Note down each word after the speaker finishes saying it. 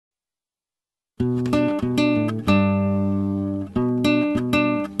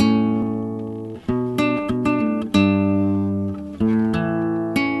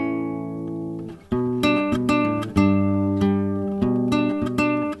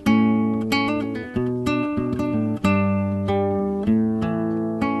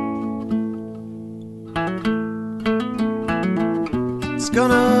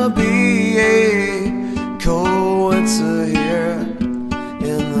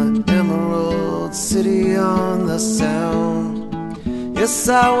Emerald City on the Sound. Yes,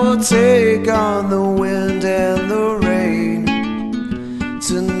 I will take on the wind and the rain.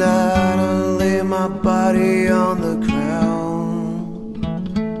 Tonight I'll lay my body on the ground.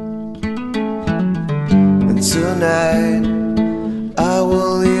 And tonight I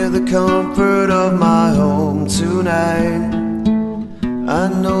will leave the comfort of my home. Tonight I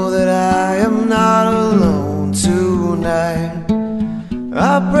know that I am not alone. Tonight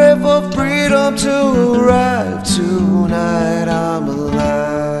I pray for freedom to arrive. Tonight I'm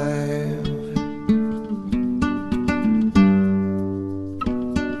alive.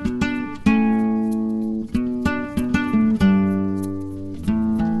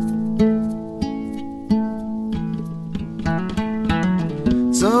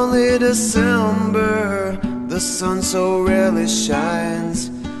 It's only December, the sun so rarely shines.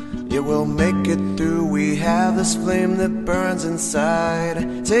 Yet we'll make it through, we have this flame that burns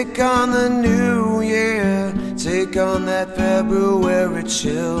inside. Take on the new year, take on that February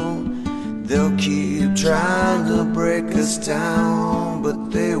chill. They'll keep trying to break us down,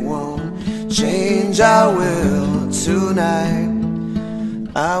 but they won't change our will. Tonight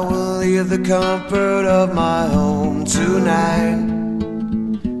I will leave the comfort of my home. Tonight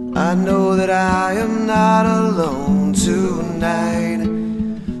I know that I am not alone. Tonight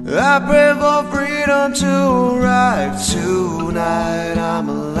I pray for freedom to arrive. Tonight I'm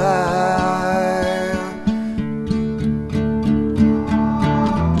alive.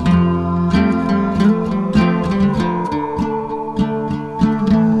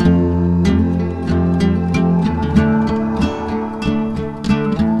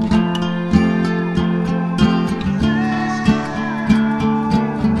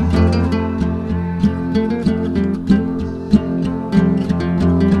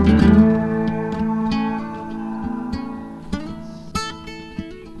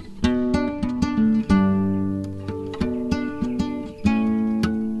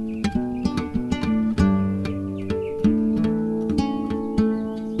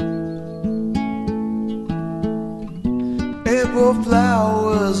 April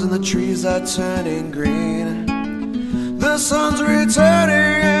flowers and the trees are turning green. The sun's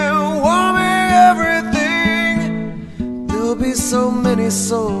returning and warming everything. There'll be so many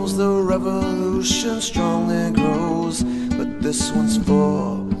souls, the revolution strongly grows. But this one's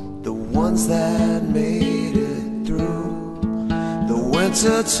for the ones that made it through the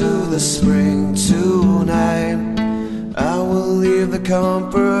winter to the spring. Tonight I will leave the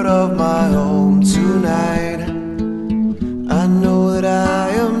comfort of my home. Tonight I know that I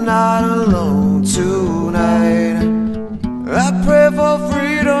am not alone. Tonight I pray for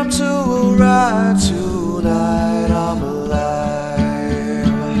freedom to arrive. Tonight I'm alive.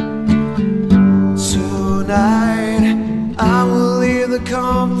 Tonight I will leave the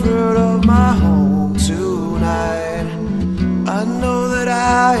comfort of my home. Tonight I know that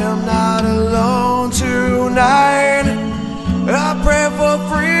I am not alone. Tonight I pray for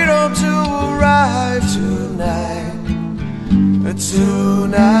freedom to arrive. Tonight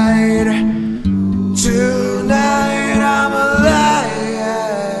tonight I'm alive.